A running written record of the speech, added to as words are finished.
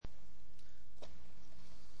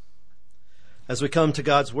As we come to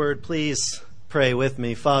God's Word, please pray with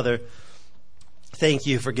me. Father, thank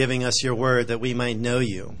you for giving us your Word that we might know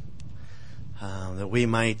you, that we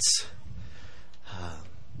might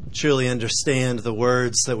truly understand the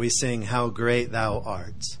words that we sing, "How great thou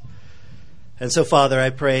art." And so, Father,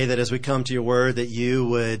 I pray that as we come to your Word, that you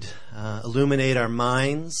would illuminate our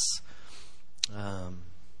minds,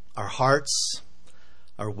 our hearts,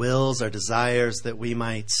 our wills, our desires, that we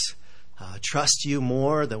might trust you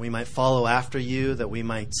more, that we might follow after you, that we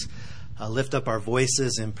might lift up our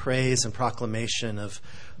voices in praise and proclamation of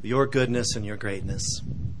your goodness and your greatness.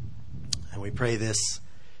 And we pray this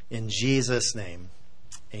in Jesus' name.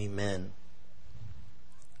 Amen.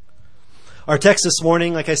 Our text this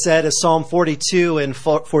morning, like I said, is Psalm 42 and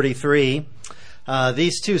 43.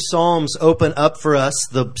 These two psalms open up for us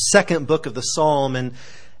the second book of the psalm,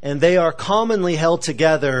 and they are commonly held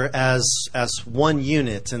together as one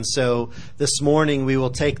unit. And so this morning we will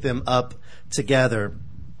take them up together.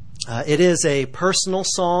 It is a personal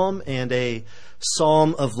psalm and a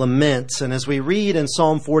psalm of lament. And as we read in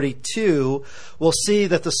Psalm 42, we'll see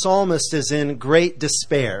that the psalmist is in great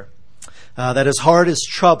despair, that his heart is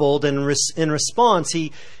troubled, and in response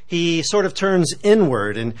he sort of turns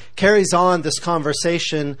inward and carries on this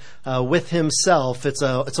conversation with himself. It's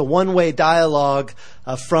a one-way dialogue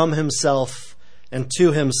from himself and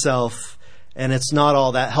to himself, and it's not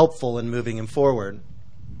all that helpful in moving him forward.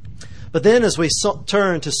 But then as we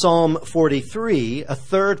turn to Psalm 43, a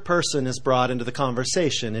third person is brought into the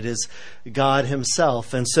conversation. It is God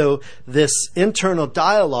himself. And so this internal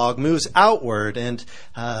dialogue moves outward, and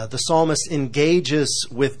the psalmist engages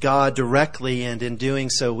with God directly, and in doing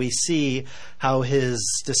so we see how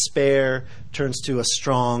his despair turns to a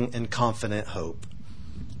strong and confident hope.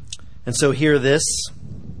 And so hear this.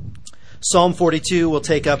 Psalm 42 we'll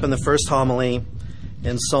take up in the first homily,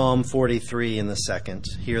 and Psalm 43 in the second.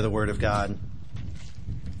 Hear the word of God.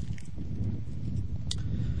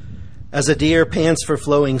 As a deer pants for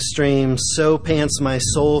flowing streams, so pants my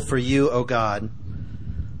soul for you, O God.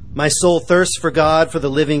 My soul thirsts for God, for the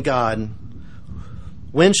living God.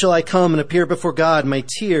 When shall I come and appear before God? My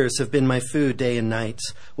tears have been my food day and night,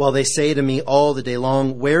 while they say to me all the day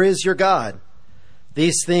long, "Where is your God?"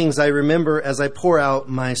 These things I remember as I pour out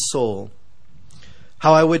my soul.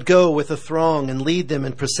 How I would go with a throng and lead them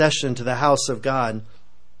in procession to the house of God,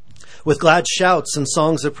 with glad shouts and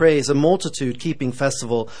songs of praise, a multitude keeping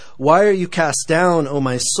festival. Why are you cast down, O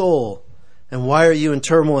my soul? And why are you in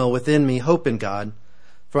turmoil within me? Hope in God,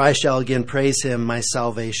 for I shall again praise him, my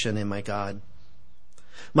salvation and my God.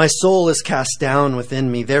 My soul is cast down within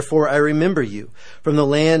me, therefore I remember you, from the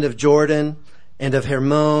land of Jordan and of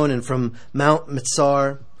Hermon and from Mount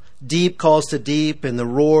Mitzar. Deep calls to deep in the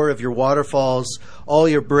roar of your waterfalls. All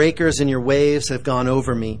your breakers and your waves have gone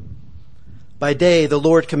over me. By day, the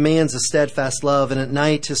Lord commands a steadfast love, and at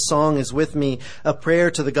night his song is with me, a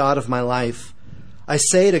prayer to the God of my life. I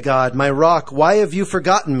say to God, my rock, why have you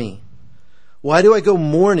forgotten me? Why do I go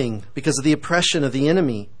mourning because of the oppression of the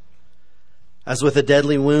enemy? As with a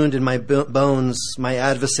deadly wound in my bones, my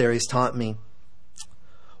adversaries taunt me,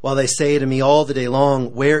 while they say to me all the day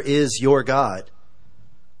long, where is your God?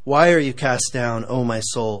 Why are you cast down, O my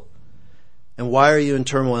soul? And why are you in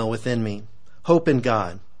turmoil within me? Hope in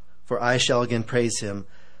God, for I shall again praise him,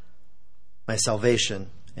 my salvation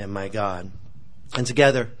and my God. And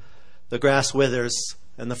together the grass withers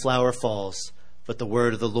and the flower falls, but the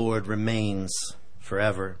word of the Lord remains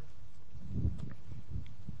forever.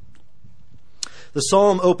 The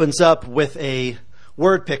psalm opens up with a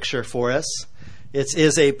word picture for us. It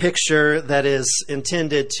is a picture that is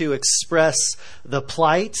intended to express the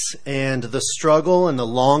plight and the struggle and the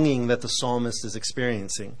longing that the psalmist is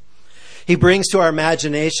experiencing. He brings to our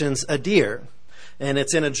imaginations a deer, and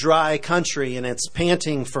it's in a dry country, and it's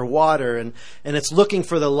panting for water, and it's looking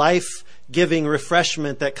for the life-giving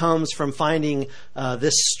refreshment that comes from finding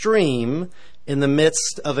this stream in the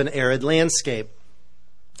midst of an arid landscape.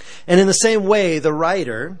 And in the same way, the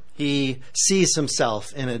writer, he sees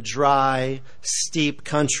himself in a dry, steep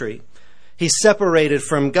country. He's separated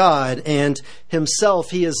from God, and himself,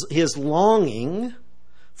 he is longing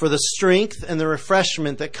for the strength and the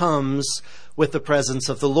refreshment that comes with the presence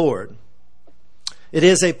of the Lord. It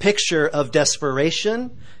is a picture of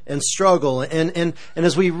desperation and struggle. And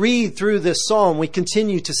as we read through this psalm, we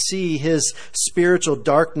continue to see his spiritual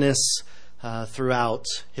darkness throughout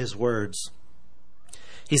his words.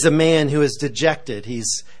 He's a man who is dejected.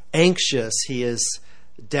 He's anxious. He is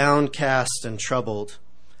downcast and troubled.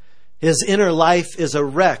 His inner life is a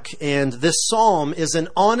wreck, and this psalm is an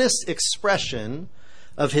honest expression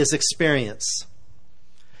of his experience.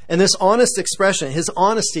 And this honest expression, his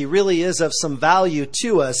honesty really is of some value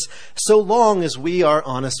to us so long as we are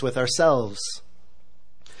honest with ourselves.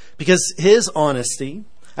 Because his honesty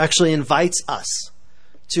actually invites us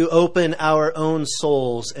to open our own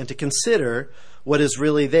souls and to consider what is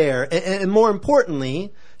really there. And more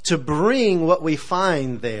importantly, to bring what we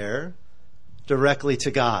find there directly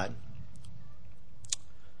to God.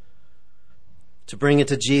 To bring it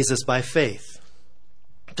to Jesus by faith.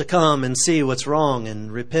 To come and see what's wrong and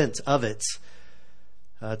repent of it.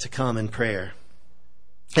 To come in prayer.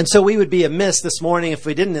 And so we would be amiss this morning if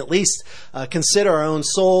we didn't at least consider our own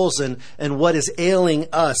souls and what is ailing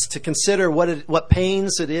us. To consider what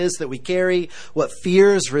pains it is that we carry. What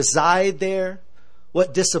fears reside there.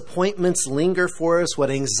 What disappointments linger for us. What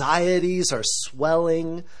anxieties are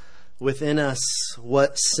swelling within us.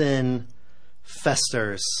 What sin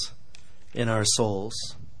festers in our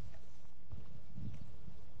souls.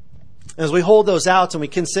 As we hold those out and we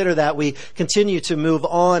consider that, we continue to move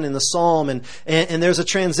on in the psalm. And there's a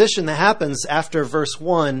transition that happens after verse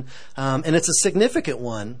 1, and it's a significant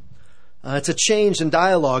one. It's a change in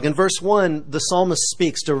dialogue. In verse 1, the psalmist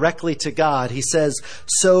speaks directly to God. He says,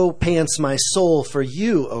 "So pants my soul for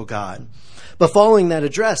you, O God." But following that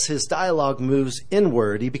address, his dialogue moves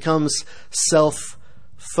inward. He becomes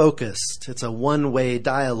self-focused. It's a one-way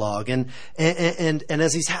dialogue. And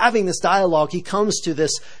as he's having this dialogue, he comes to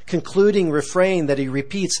this concluding refrain that he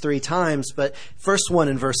repeats 3 times. But first one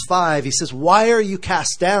in verse 5, he says, "Why are you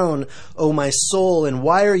cast down, O my soul, and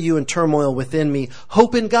why are you in turmoil within me?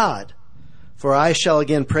 Hope in God, for I shall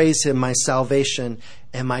again praise him, my salvation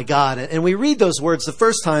and my God." And we read those words the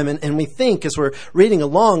first time and we think as we're reading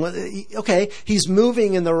along, okay, he's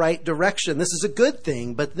moving in the right direction. This is a good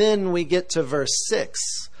thing. But then we get to verse 6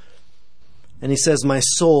 and he says, "My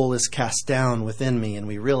soul is cast down within me." And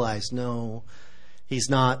we realize, no, he's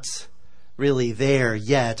not really there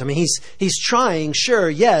yet. I mean, he's trying, sure,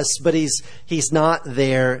 yes, but he's not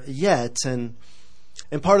there yet. And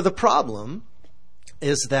part of the problem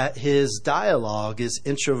is that his dialogue is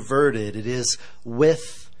introverted. It is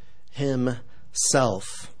with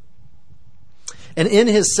himself. And in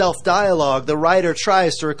his self-dialogue, the writer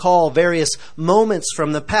tries to recall various moments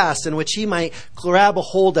from the past in which he might grab a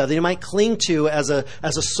hold of, that he might cling to as a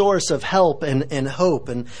source of help and hope.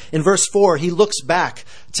 And in verse 4, he looks back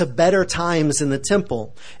to better times in the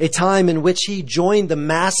temple, a time in which he joined the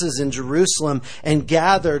masses in Jerusalem and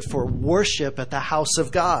gathered for worship at the house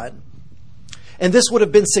of God. And this would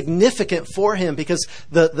have been significant for him because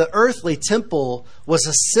the earthly temple was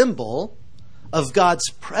a symbol of God's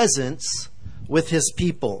presence with his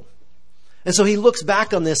people. And so he looks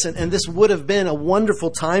back on this, and this would have been a wonderful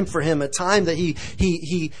time for him, a time that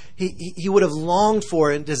he would have longed for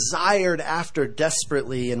and desired after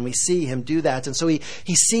desperately, and we see him do that. And so he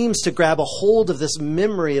seems to grab a hold of this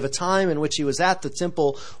memory of a time in which he was at the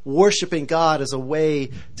temple worshiping God as a way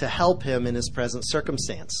to help him in his present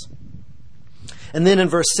circumstance. And then in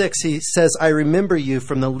verse 6, he says, "I remember you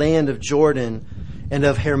from the land of Jordan and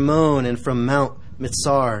of Hermon and from Mount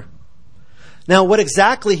Mitzar." Now, what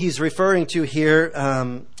exactly he's referring to here,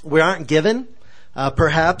 we aren't given.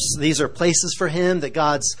 Perhaps these are places for him that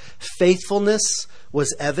God's faithfulness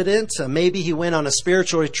was evident. Maybe he went on a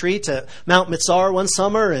spiritual retreat to Mount Mitzar one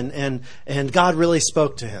summer and God really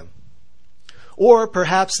spoke to him. Or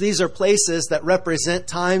perhaps these are places that represent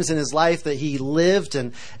times in his life that he lived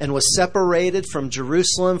and was separated from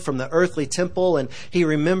Jerusalem, from the earthly temple. And he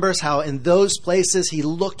remembers how in those places he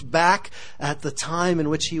looked back at the time in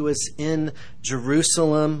which he was in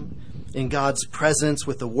Jerusalem, in God's presence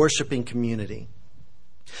with the worshiping community.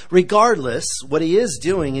 Regardless, what he is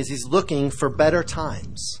doing is he's looking for better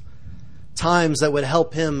times. Times that would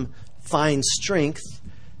help him find strength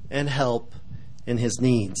and help in his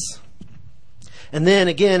needs. And then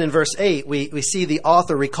again in verse 8, we see the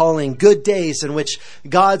author recalling good days in which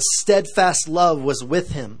God's steadfast love was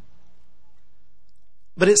with him.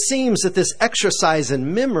 But it seems that this exercise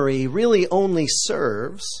in memory really only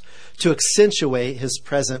serves to accentuate his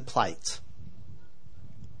present plight.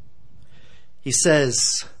 He says,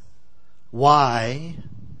 "Why,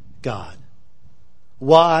 God?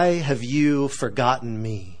 Why have you forgotten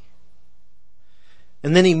me?"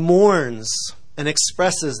 And then he mourns and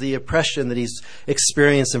expresses the oppression that he's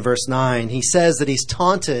experienced in verse 9. He says that he's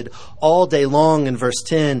taunted all day long in verse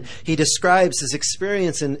 10. He describes his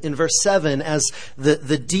experience in verse 7 as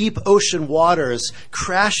the deep ocean waters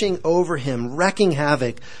crashing over him, wrecking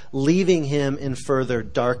havoc, leaving him in further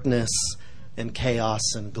darkness and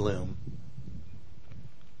chaos and gloom.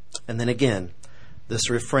 And then again, this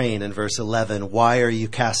refrain in verse 11, "Why are you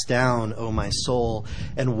cast down, O my soul,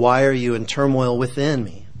 and why are you in turmoil within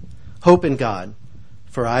me? Hope in God,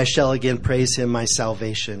 for I shall again praise him, my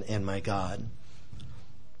salvation and my God.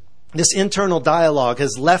 This internal dialogue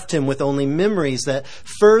has left him with only memories that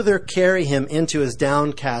further carry him into his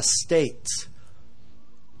downcast state.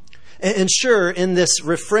 And sure, in this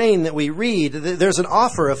refrain that we read, there's an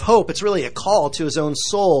offer of hope. It's really a call to his own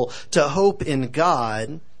soul to hope in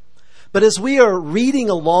God. But as we are reading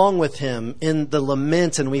along with him in the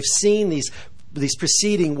lament, and we've seen these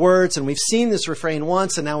preceding words, and we've seen this refrain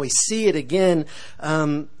once, and now we see it again,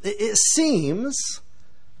 it seems,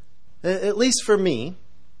 at least for me,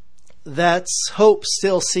 that hope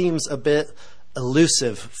still seems a bit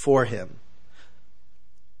elusive for him.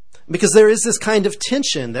 Because there is this kind of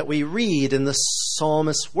tension that we read in the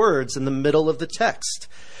psalmist's words in the middle of the text.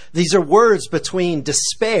 These are words between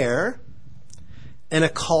despair and a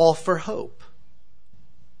call for hope.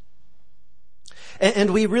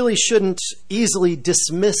 And we really shouldn't easily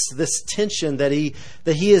dismiss this tension that he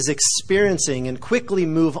is experiencing and quickly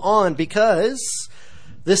move on, because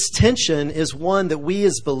this tension is one that we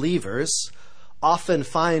as believers often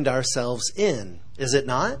find ourselves in, is it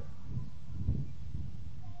not?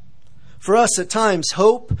 For us, at times,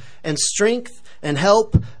 hope and strength and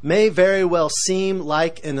help may very well seem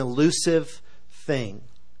like an elusive thing.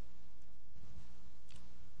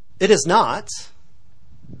 It is not.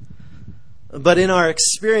 But in our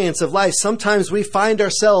experience of life, sometimes we find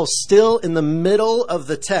ourselves still in the middle of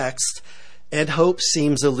the text, and hope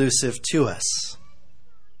seems elusive to us.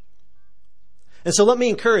 And so let me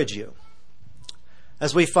encourage you,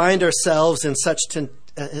 as we find ourselves in such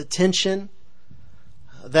tension,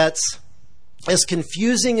 that's as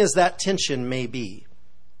confusing as that tension may be,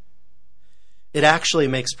 it actually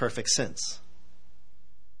makes perfect sense.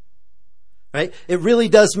 Right? It really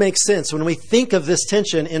does make sense when we think of this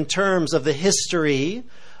tension in terms of the history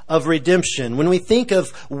of redemption, when we think of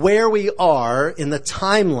where we are in the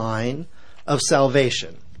timeline of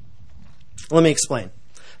salvation. Let me explain.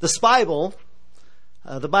 The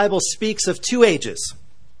Bible speaks of two ages.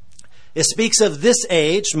 It speaks of this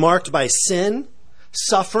age marked by sin,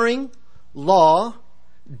 suffering, law,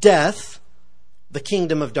 death, the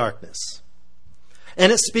kingdom of darkness.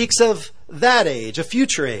 And it speaks of that age, a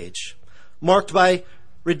future age, marked by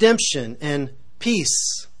redemption and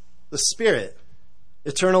peace, the Spirit,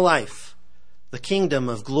 eternal life, the kingdom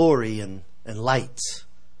of glory and light.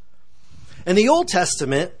 And the Old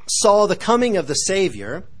Testament saw the coming of the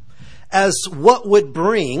Savior as what would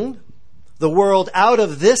bring the world out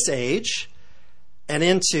of this age and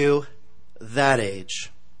into that age.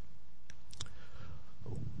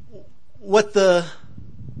 What the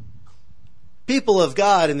people of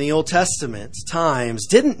God in the Old Testament times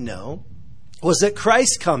didn't know was that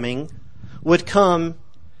Christ's coming would come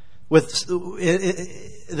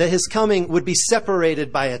that his coming would be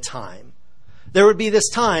separated by a time. There would be this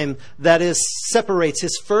time that separates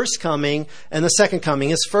his first coming and the second coming,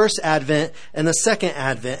 his first advent and the second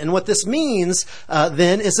advent. And what this means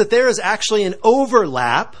then is that there is actually an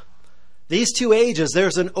overlap. These two ages,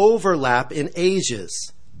 there's an overlap in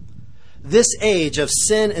ages. This age of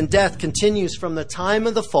sin and death continues from the time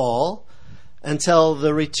of the fall until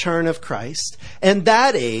the return of Christ. And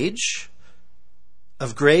that age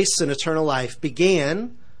of grace and eternal life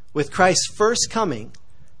began with Christ's first coming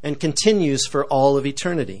and continues for all of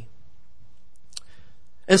eternity.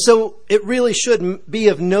 And so it really should be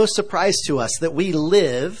of no surprise to us that we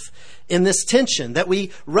live in this tension, that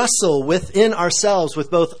we wrestle within ourselves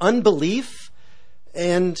with both unbelief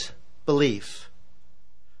and belief.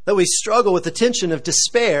 That we struggle with the tension of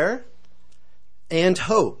despair and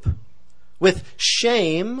hope, with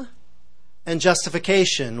shame and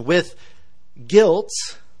justification, with guilt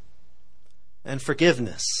and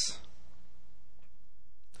forgiveness.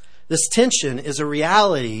 This tension is a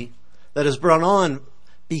reality that is brought on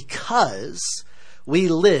because we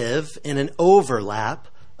live in an overlap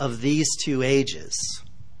of these two ages.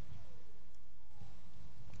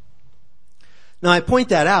 Now, I point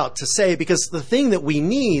that out to say because the thing that we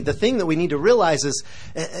need to realize is,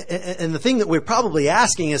 and the thing that we're probably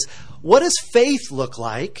asking is, what does faith look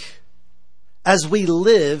like as we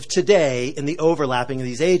live today in the overlapping of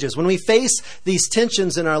these ages? When we face these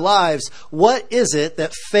tensions in our lives, what is it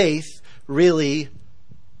that faith really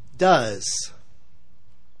does?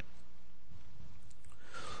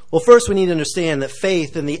 Well, first we need to understand that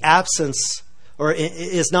faith in the absence, or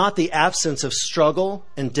is not the absence of struggle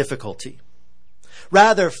and difficulty.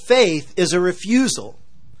 Rather, faith is a refusal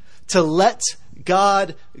to let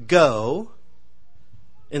God go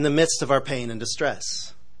in the midst of our pain and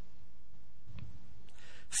distress.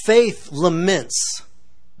 Faith laments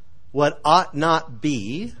what ought not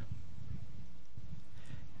be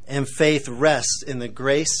and faith rests in the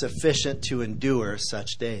grace sufficient to endure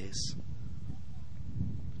such days.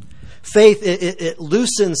 Faith, it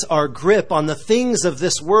loosens our grip on the things of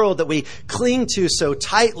this world that we cling to so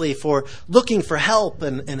tightly for looking for help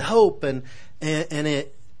and hope, and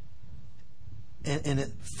it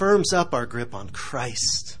firms up our grip on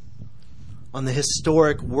Christ, on the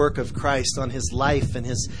historic work of Christ, on his life and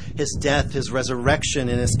his death, his resurrection,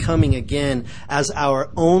 and his coming again as our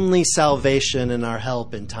only salvation and our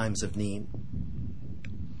help in times of need.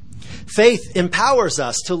 Faith empowers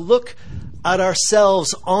us to look at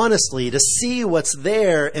ourselves honestly, to see what's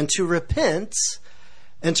there, and to repent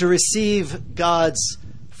and to receive God's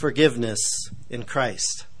forgiveness in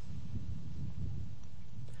Christ.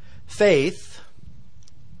 Faith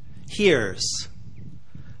hears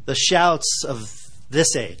the shouts of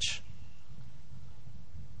this age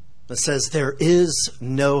that says there is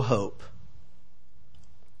no hope.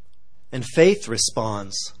 And faith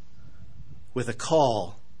responds with a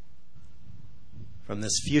call from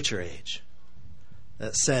this future age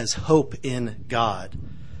that says, hope in God,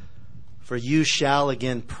 for you shall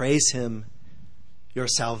again praise him, your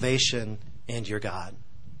salvation and your God.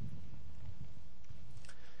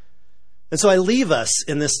 And so I leave us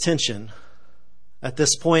in this tension at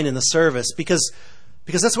this point in the service because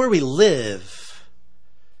that's where we live.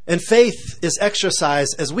 And faith is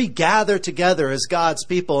exercised as we gather together as God's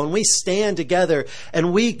people, and we stand together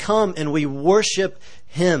and we come and we worship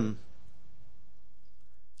him,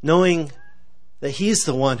 knowing that he's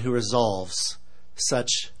the one who resolves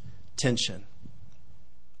such tension,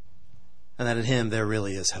 and that in him there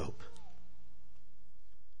really is hope.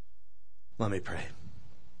 Let me pray.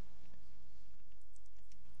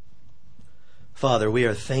 Father, we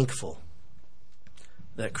are thankful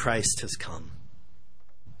that Christ has come.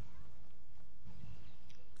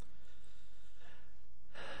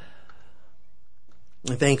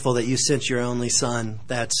 We're thankful that you sent your only Son,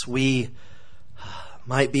 that we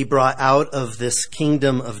might be brought out of this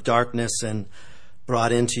kingdom of darkness and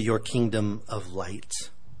brought into your kingdom of light.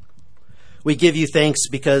 We give you thanks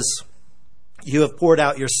because you have poured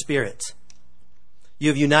out your Spirit. You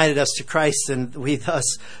have united us to Christ, and we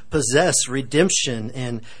thus possess redemption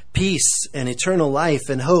and peace and eternal life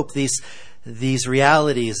and hope, these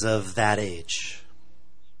realities of that age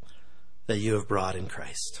that you have brought in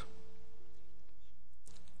Christ.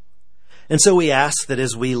 And so we ask that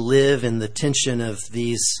as we live in the tension of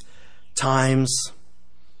these times,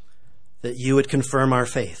 that you would confirm our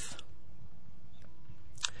faith,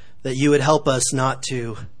 that you would help us not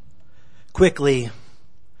to quickly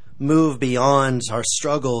move beyond our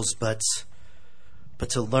struggles, but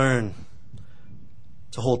to learn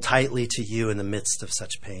to hold tightly to you in the midst of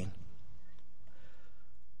such pain.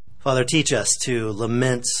 Father, teach us to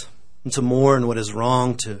lament and to mourn what is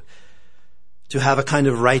wrong, to have a kind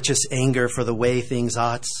of righteous anger for the way things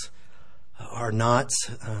are not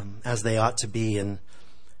as they ought to be, and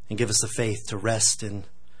give us the faith to rest in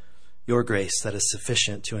your grace that is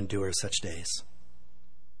sufficient to endure such days.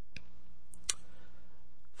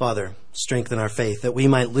 Father, strengthen our faith that we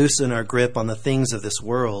might loosen our grip on the things of this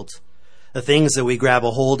world, the things that we grab a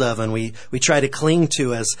hold of and we try to cling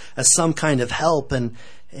to as some kind of help, and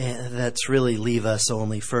that's really leave us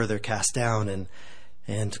only further cast down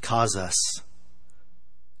and cause us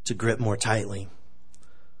to grip more tightly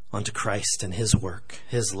onto Christ and his work,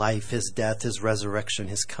 his life, his death, his resurrection,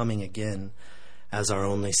 his coming again as our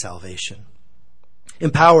only salvation.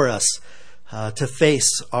 Empower us to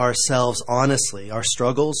face ourselves honestly, our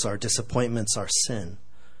struggles, our disappointments, our sin,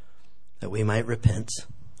 that we might repent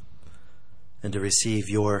and to receive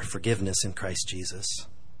your forgiveness in Christ Jesus.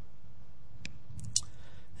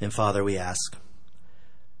 And Father, we ask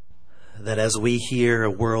that as we hear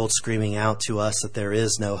a world screaming out to us that there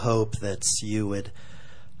is no hope, that you would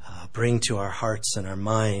bring to our hearts and our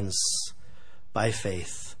minds by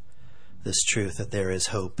faith this truth that there is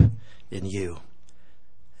hope in you,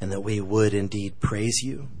 and that we would indeed praise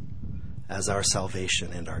you as our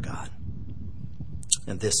salvation and our God.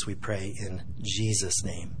 And this we pray in Jesus'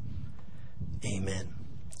 name. Amen.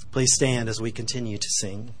 Please stand as we continue to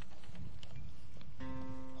sing.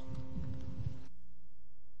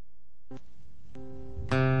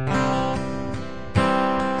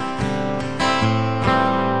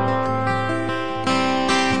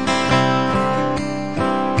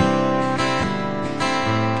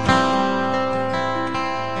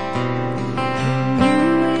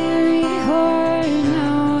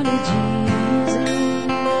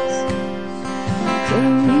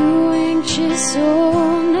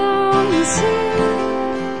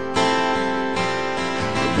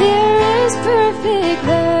 Perfect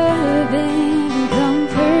love and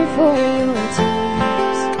comfort for your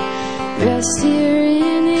tears. Rest here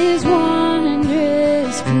in His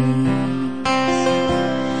wondrous peace.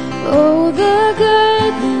 Oh, the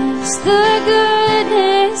goodness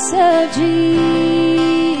of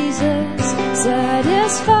Jesus,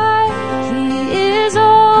 satisfied, He is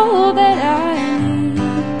all that I need.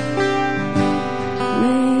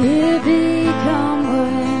 May it become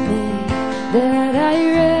what may, that I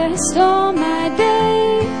rest all my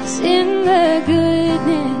days in the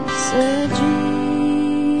goodness of Jesus.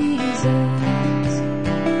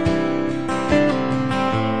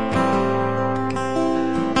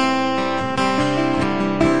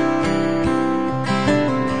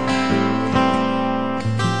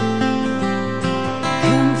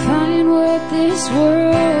 Come find what this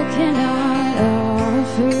world cannot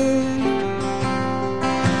offer.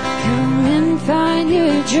 Come and find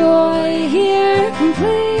your joy here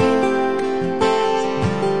complete.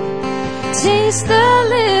 Taste the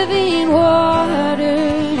living water,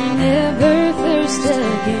 never thirst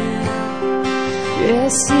again.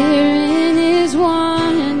 Rest here in His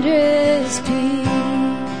wondrous peace.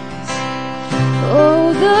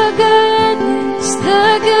 Oh, the goodness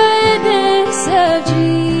of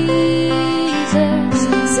Jesus,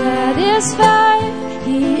 satisfied,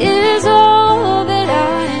 He is all that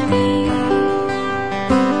I need.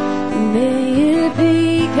 May it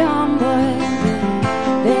become what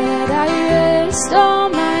that I rest all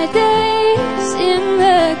my days in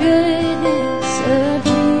the goodness of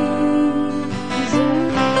Jesus.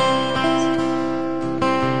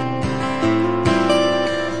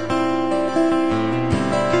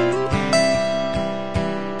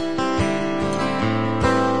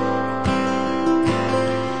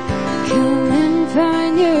 Come and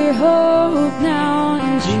find your hope now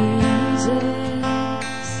in Jesus.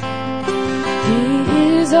 He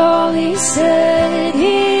is all He said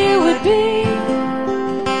He would be.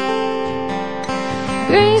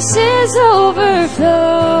 Grace is overflowing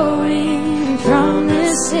from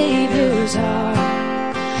the Savior's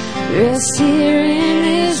heart. Rest here in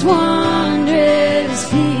His wondrous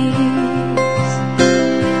peace.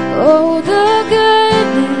 Oh, the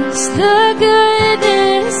goodness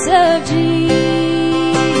of Jesus,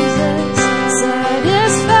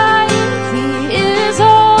 satisfied, He is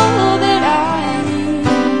all that I need.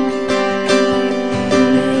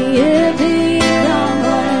 May it become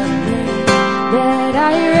one day that I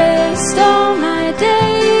rest all my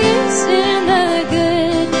days in the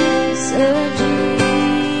goodness of Jesus.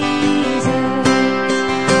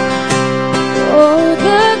 Oh,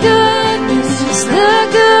 the goodness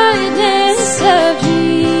of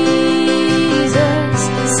Jesus,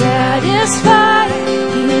 satisfied,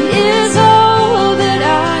 He is all that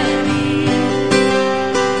I need.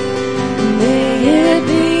 May it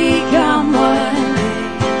become one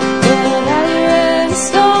day that I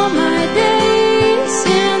rest all my days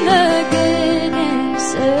in the goodness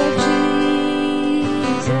of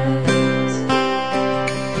Jesus.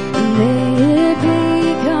 May it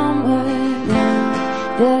become one now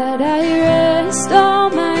that I rest all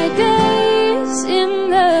my days in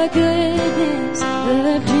the goodness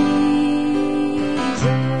of Jesus.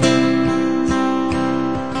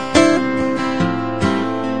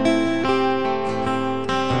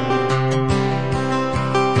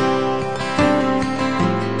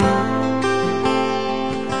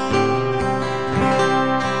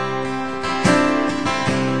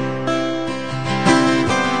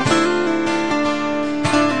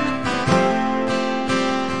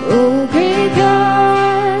 Oh, great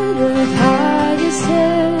God of highest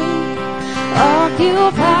hill,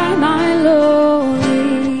 occupy my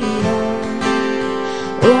lowly heart.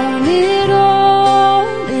 Own it all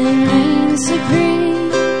and reign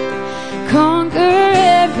supreme. Conquer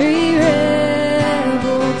every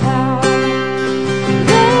rebel power.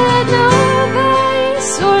 Let no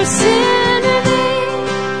vice or sin remain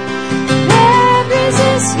that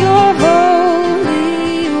resists your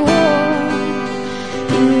holy word.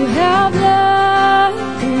 You have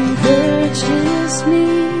loved and purchased me.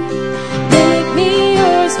 Make me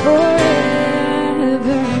yours forever.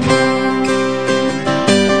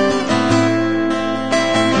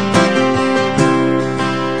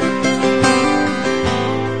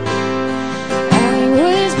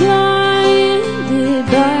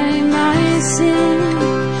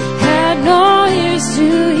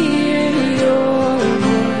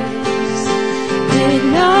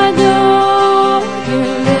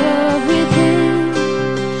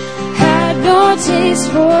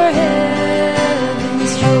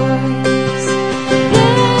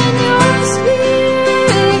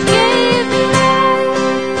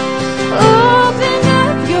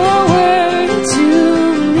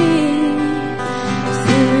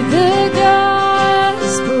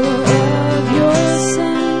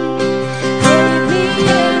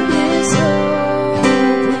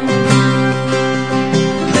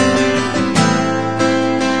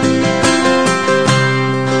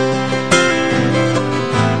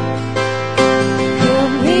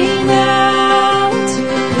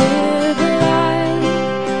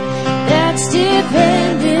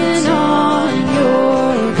 dependent on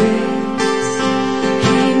your grace.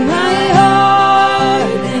 Keep my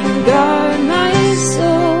heart and guard my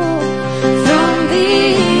soul from the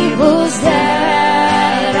evils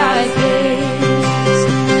that I face.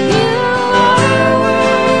 You are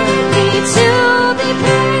worthy to be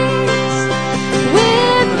praised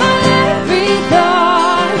with my every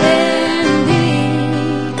thought and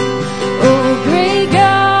deed. Oh, great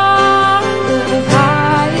God of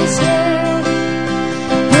highest heaven,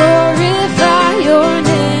 glorify your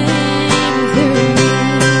name through me.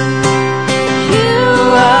 You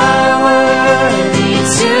are worthy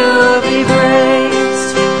to be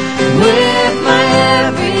praised with my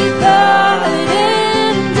every thought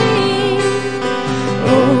and deed.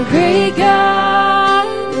 Oh, great God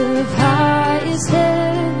of highest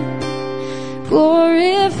heaven,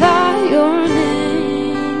 glorify your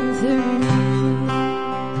name through me.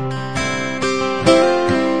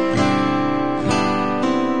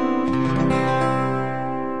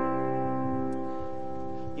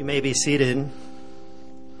 You may be seated.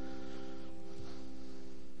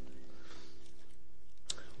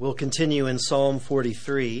 We'll continue in Psalm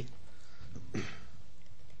 43.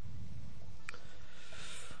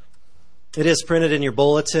 It is printed in your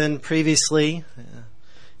bulletin previously.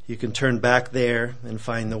 You can turn back there and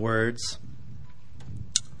find the words.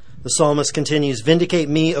 The psalmist continues, "Vindicate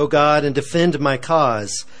me, O God, and defend my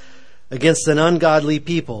cause against an ungodly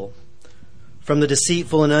people. From the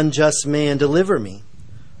deceitful and unjust man, deliver me.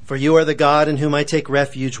 For you are the God in whom I take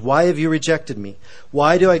refuge. Why have you rejected me?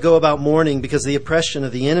 Why do I go about mourning because of the oppression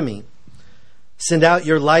of the enemy? Send out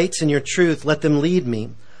your light and your truth. Let them lead me.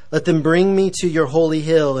 Let them bring me to your holy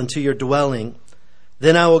hill and to your dwelling.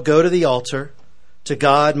 Then I will go to the altar, to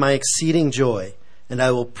God my exceeding joy, and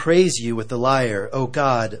I will praise you with the lyre, O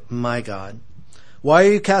God, my God. Why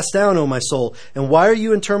are you cast down, O my soul? And why are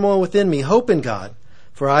you in turmoil within me? Hope in God,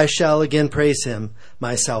 for I shall again praise him,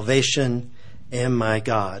 my salvation and my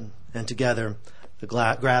God." And together the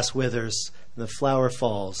grass withers and the flower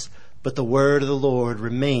falls, but the word of the Lord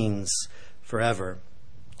remains forever.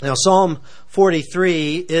 Now, Psalm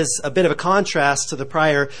 43 is a bit of a contrast to the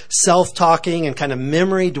prior self-talking and kind of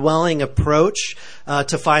memory-dwelling approach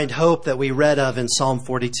to find hope that we read of in Psalm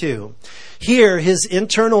 42. Here, his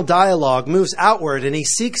internal dialogue moves outward and he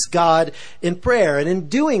seeks God in prayer. And in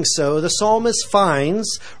doing so, the psalmist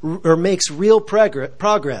finds or makes real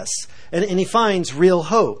progress. And he finds real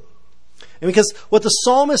hope. And because what the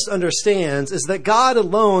psalmist understands is that God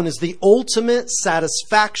alone is the ultimate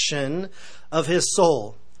satisfaction of his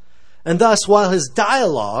soul. And thus, while his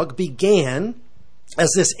dialogue began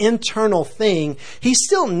as this internal thing, he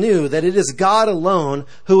still knew that it is God alone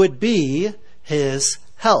who would be his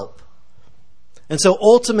help. And so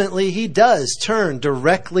ultimately, he does turn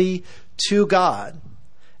directly to God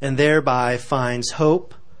and thereby finds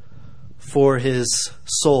hope for his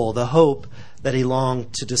soul, the hope that he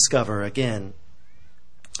longed to discover again.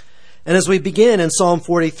 And as we begin in Psalm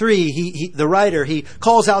 43, the writer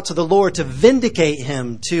calls out to the Lord to vindicate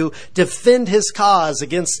him, to defend his cause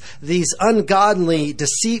against these ungodly,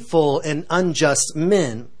 deceitful, and unjust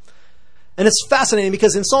men. And it's fascinating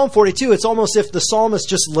because in Psalm 42, it's almost if the psalmist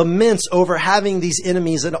just laments over having these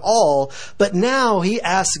enemies at all, but now he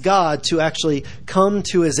asks God to actually come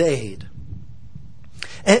to his aid.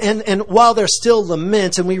 And while there's still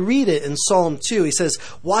lament, and we read it in Psalm 2, he says,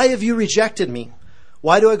 "Why have you rejected me?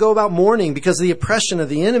 Why do I go about mourning because of the oppression of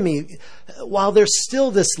the enemy?" While there's still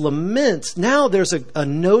this lament, now there's a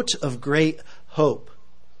note of great hope.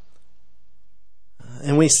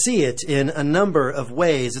 And we see it in a number of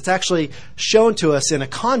ways. It's actually shown to us in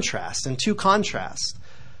two contrasts.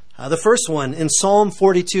 The first one, in Psalm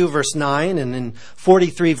 42, verse 9, and in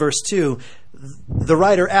 43, verse 2, the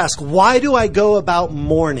writer asks, "Why do I go about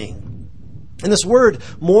mourning?" And this word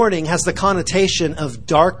mourning has the connotation of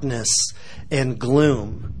darkness and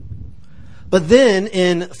gloom. But then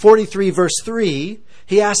in 43, verse 3,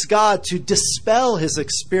 he asks God to dispel his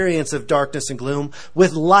experience of darkness and gloom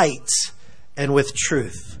with light and with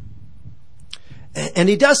truth. And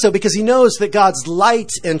he does so because he knows that God's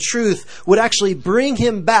light and truth would actually bring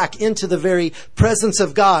him back into the very presence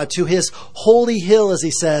of God, to his holy hill, as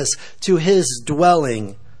he says, to his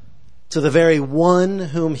dwelling, to the very one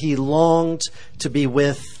whom he longed to be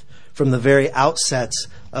with from the very outset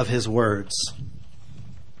of his words.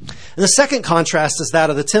 And the second contrast is that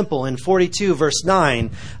of the temple in 42 verse 9.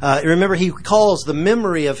 Remember, he calls the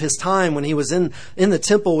memory of his time when he was in the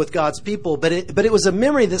temple with God's people, but it was a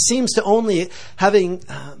memory that seems to only have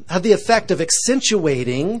the effect of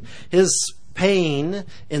accentuating his pain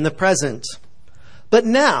in the present. But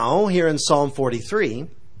now, here in Psalm 43,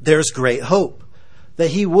 there's great hope.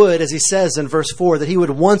 that he would, as he says in verse 4, that he would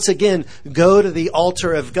once again go to the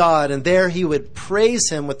altar of God, and there he would praise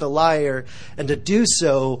him with the lyre, and to do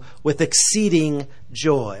so with exceeding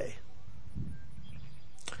joy.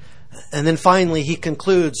 And then finally he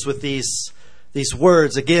concludes with these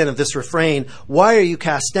words again of this refrain: "Why are you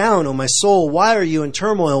cast down, O my soul? Why are you in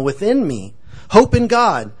turmoil within me? Hope in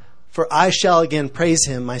God, for I shall again praise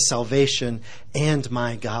him, my salvation and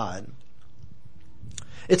my God."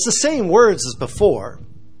 It's the same words as before.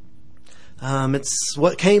 It's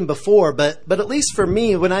what came before, but at least for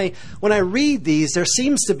me, when I read these, there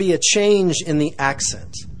seems to be a change in the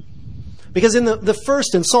accent. Because in the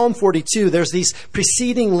first, in Psalm 42, there's these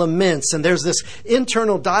preceding laments, and there's this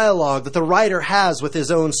internal dialogue that the writer has with his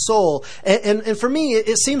own soul. And for me,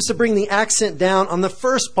 it seems to bring the accent down on the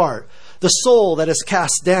first part, the soul that is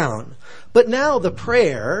cast down. But now the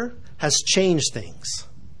prayer has changed things.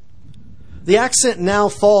 The accent now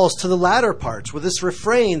falls to the latter parts with this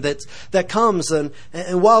refrain that comes, and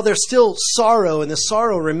while there's still sorrow and the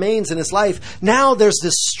sorrow remains in his life, now there's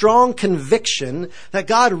this strong conviction that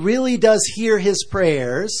God really does hear his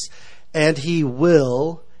prayers and he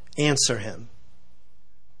will answer him.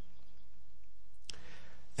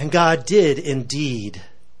 And God did indeed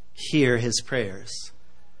hear his prayers,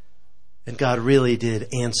 and God really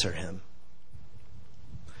did answer him.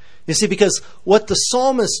 You see, because what the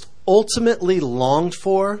psalmist ultimately longed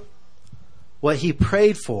for, what he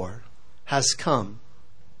prayed for, has come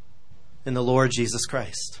in the Lord Jesus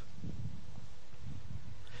Christ.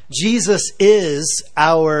 Jesus is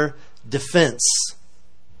our defense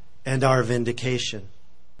and our vindication.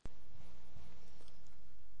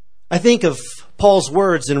 I think of Paul's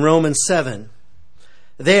words in Romans 7.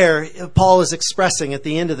 There, Paul is expressing at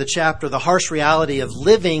the end of the chapter the harsh reality of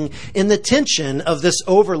living in the tension of this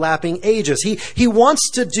overlapping ages. He wants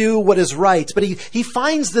to do what is right, but he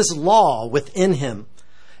finds this law within him.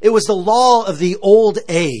 It was the law of the old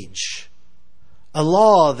age, a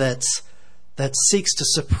law that seeks to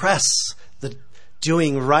suppress the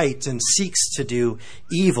doing right and seeks to do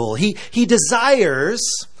evil. He desires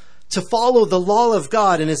to follow the law of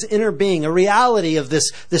God in his inner being, a reality of this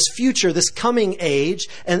future, this coming age,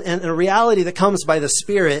 and a reality that comes by the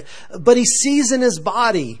Spirit. But he sees in his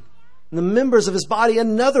body, in the members of his body,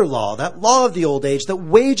 another law, that law of the old age that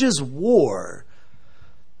wages war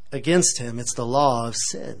against him. It's the law of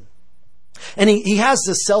sin. And he has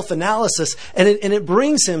this self-analysis, and it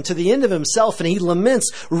brings him to the end of himself, and he laments,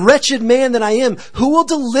 "Wretched man that I am, who will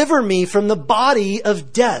deliver me from the body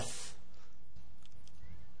of death?"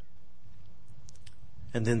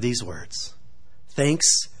 And then these words: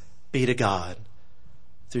 "Thanks be to God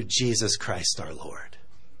through Jesus Christ our Lord."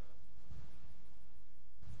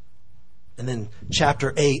 And then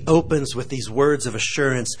chapter 8 opens with these words of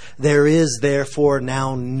assurance: "There is therefore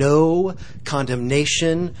now no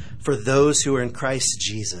condemnation for those who are in Christ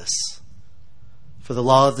Jesus. For the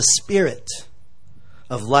law of the Spirit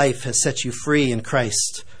of life has set you free in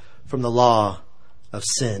Christ from the law of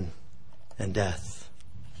sin and death."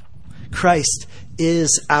 Christ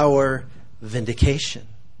is our vindication.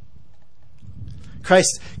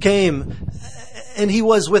 Christ came and he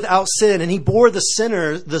was without sin, and he bore the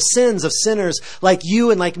sins of sinners like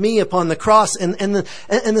you and like me upon the cross. And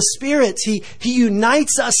the Spirit, he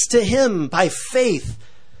unites us to him by faith,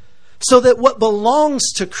 so that what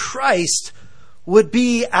belongs to Christ would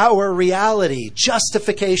be our reality: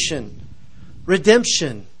 justification,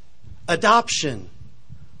 redemption, adoption,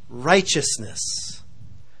 righteousness.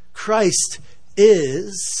 Christ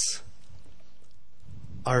is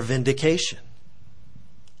our vindication.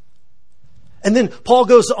 And then Paul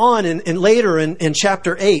goes on and later in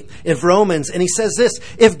chapter 8 of Romans, and he says this: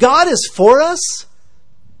 "If God is for us,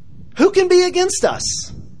 who can be against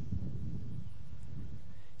us?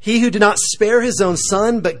 He who did not spare his own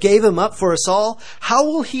son, but gave him up for us all, how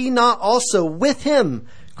will he not also with him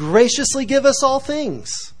graciously give us all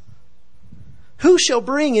things? Who shall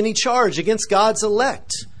bring any charge against God's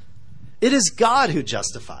elect? It is God who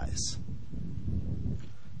justifies.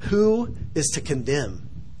 Who is to condemn?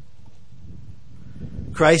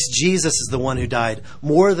 Christ Jesus is the one who died.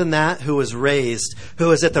 More than that, who was raised,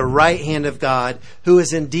 who is at the right hand of God, who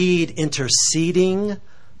is indeed interceding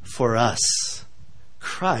for us."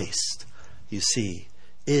 Christ, you see,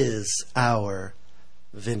 is our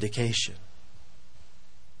vindication.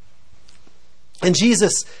 And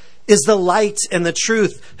Jesus is the light and the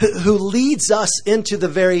truth who leads us into the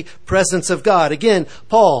very presence of God. Again,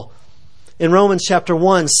 Paul in Romans chapter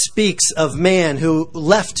 1 speaks of man who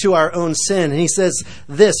left to our own sin. And he says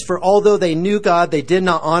this: "For although they knew God, they did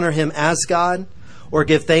not honor him as God or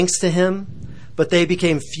give thanks to him, but they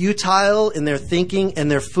became futile in their thinking, and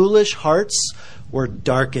their foolish hearts were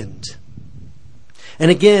darkened. And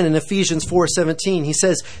again, in Ephesians 4:17, he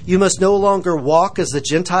says, you must no longer walk as the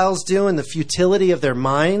Gentiles do in the futility of their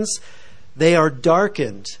minds. They are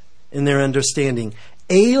darkened in their understanding,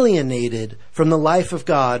 alienated from the life of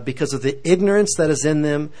God because of the ignorance that is in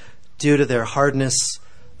them due to their hardness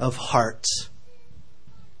of heart.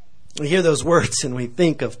 We hear those words and we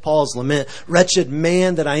think of Paul's lament, wretched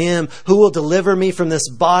man that I am, who will deliver me from this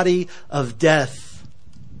body of death?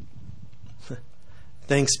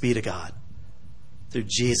 Thanks be to God through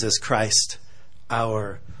Jesus Christ,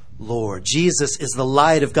 our Lord. Jesus is the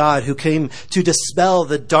light of God who came to dispel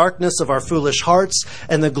the darkness of our foolish hearts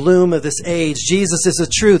and the gloom of this age. Jesus is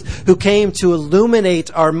the truth who came to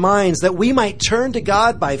illuminate our minds that we might turn to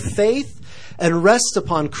God by faith and rest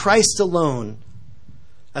upon Christ alone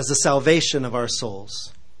as the salvation of our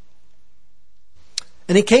souls.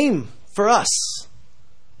 And he came for us,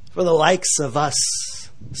 for the likes of us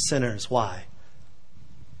sinners. Why?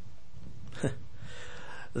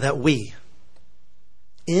 That we,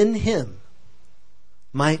 in him,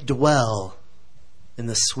 might dwell in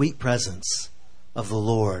the sweet presence of the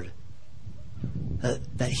Lord.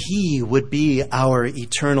 That he would be our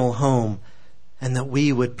eternal home, and that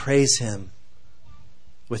we would praise him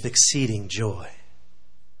with exceeding joy.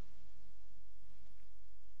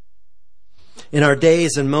 In our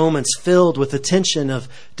days and moments filled with the tension of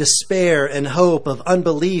despair and hope, of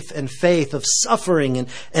unbelief and faith, of suffering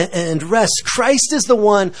and rest, Christ is the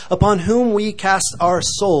one upon whom we cast our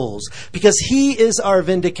souls, because he is our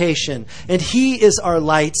vindication and he is our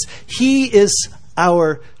light. He is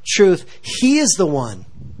our truth. He is the one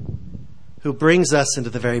who brings us into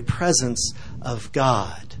the very presence of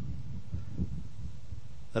God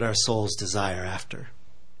that our souls desire after.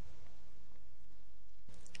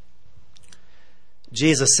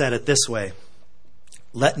 Jesus said it this way,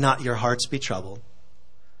 let not your hearts be troubled.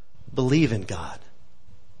 Believe in God.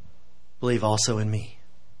 Believe also in me.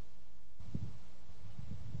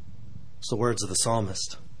 It's the words of the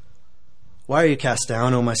psalmist. Why are you cast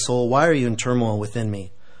down, O my soul? Why are you in turmoil within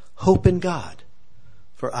me? Hope in God,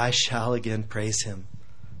 for I shall again praise him,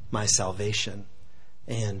 my salvation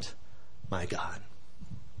and my God.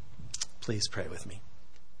 Please pray with me.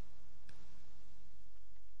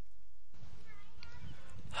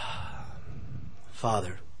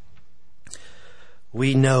 Father,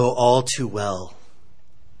 we know all too well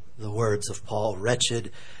the words of Paul,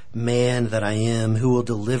 wretched man that I am, who will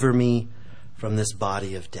deliver me from this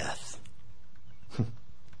body of death.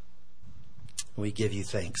 We give you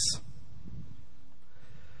thanks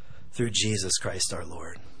through Jesus Christ our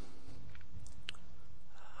Lord.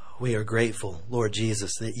 We are grateful, Lord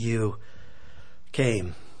Jesus, that you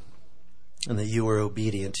came and that you were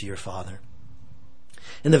obedient to your Father.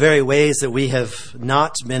 In the very ways that we have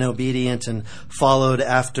not been obedient and followed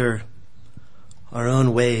after our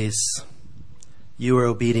own ways, you were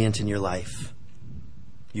obedient in your life.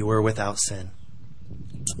 You were without sin.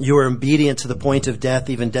 You were obedient to the point of death,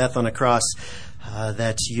 even death on a cross,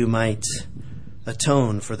 that you might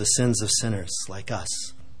atone for the sins of sinners like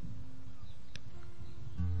us.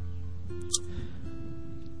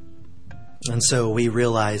 And so we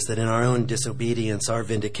realize that in our own disobedience, our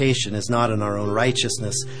vindication is not in our own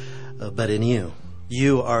righteousness, but in you.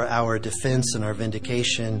 You are our defense and our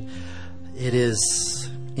vindication. It is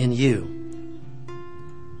in you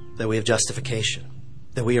that we have justification,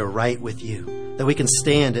 that we are right with you, that we can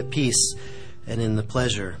stand at peace and in the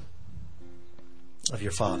pleasure of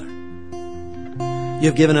your Father. You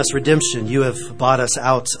have given us redemption. You have bought us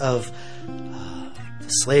out of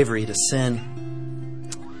slavery to sin,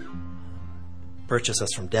 purchased us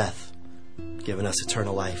from death, given us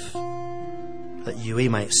eternal life, that we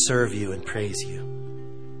might serve you and praise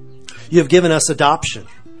you. You have given us adoption,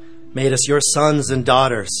 made us your sons and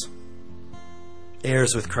daughters,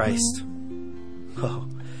 heirs with Christ. Oh,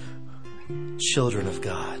 children of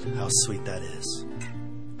God, how sweet that is.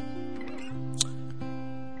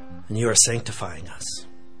 And you are sanctifying us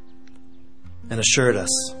and assured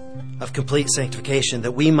us of complete sanctification,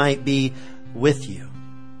 that we might be with you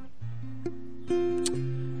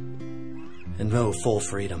and know full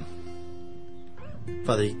freedom.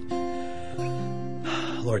 Father,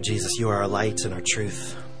 Lord Jesus, you are our light and our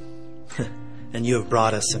truth. And you have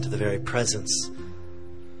brought us into the very presence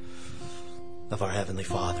of our Heavenly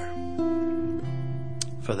Father.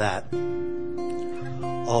 For that,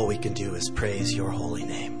 all we can do is praise your holy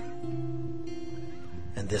name.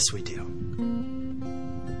 And this we do.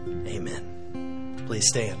 Amen. Please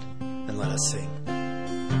stand and let us sing.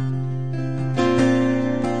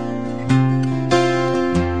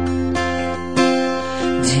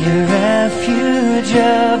 Dear refuge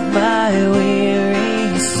of my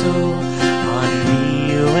weary soul, on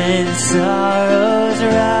sorrows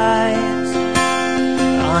rise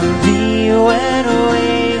on thee when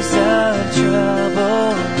waves of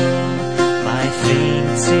trouble roll, my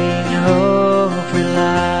fainting hope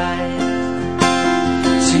relies.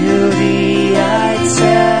 To thee I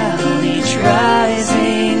tell each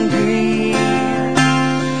rising grief,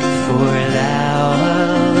 for thou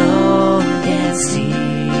alone canst heal.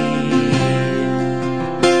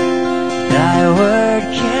 Thy word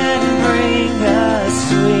can bring us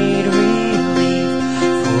sweet relief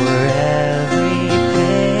for every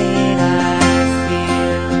pain I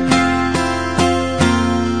feel.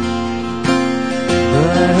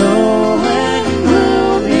 But oh, when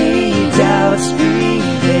gloomy doubts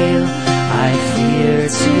prevail, I fear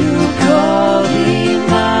to call thee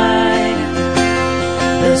mine.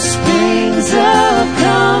 The springs of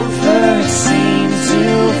comfort seem to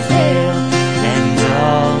fail, and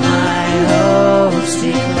all my hopes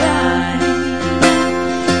decline.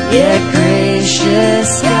 Yet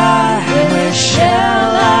gracious God, where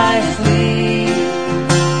shall I flee?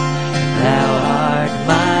 Thou art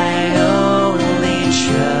my only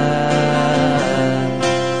trust,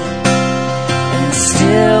 and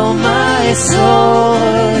still my soul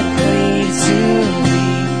would cleave to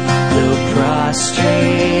thee, though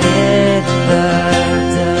prostrate in the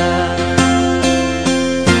dust.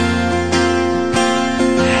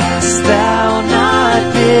 Hast thou not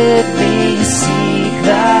bid me seek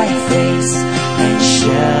thy face, and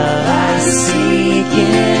shall I seek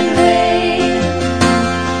in vain?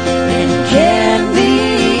 Then can the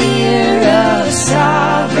ear of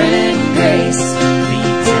sovereign grace be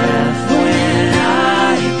deaf when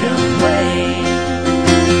I complain?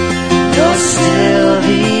 No, still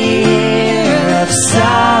the ear of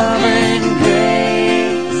sovereign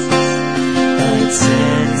grace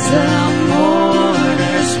attends the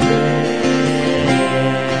mourner's prayer.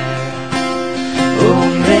 Oh,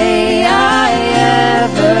 may I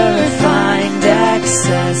ever find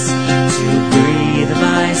access to breathe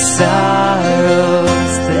my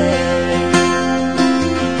sorrows there.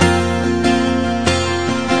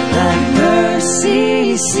 Thy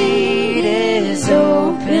mercy seat is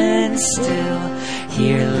open still,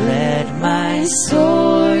 here let my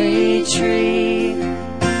soul retreat.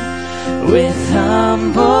 With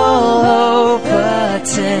humble hope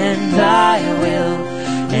attend thy will,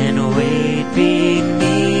 and wait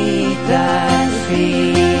beneath thy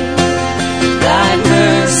feet. Thy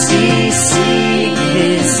mercy seat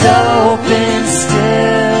is open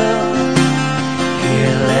still,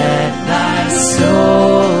 here let thy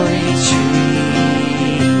soul retreat.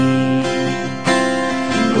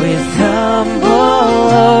 With humble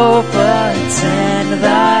hope attend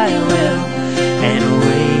thy will, and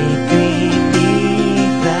wait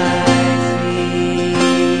beneath thy feet.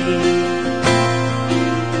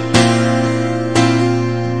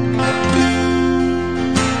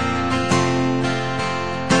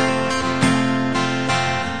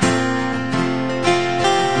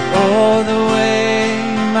 Oh, the way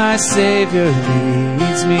my Savior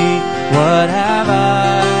leads me, what have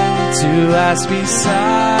I to ask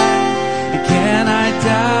beside? Can I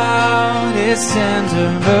doubt His tender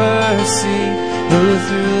mercy, who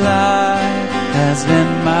through life has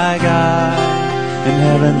been my guide? In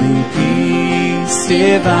heavenly peace,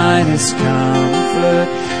 divinest comfort,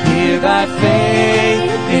 here by faith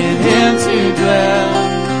in Him to dwell.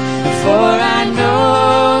 For I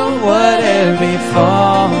know whatever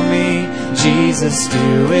befall me, Jesus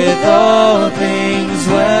doeth all things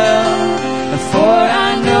well. For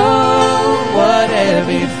I know whatever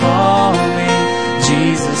befall me,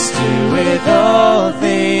 Jesus doeth all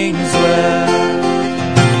things well.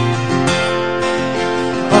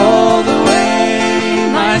 All the way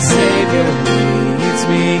my Savior leads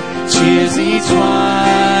me, cheers each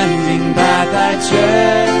winding path I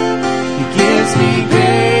tread. He gives me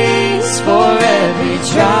grace for every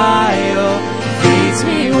trial, feeds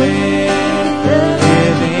me with the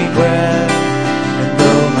living bread. And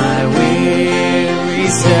though my weary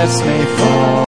steps may fall,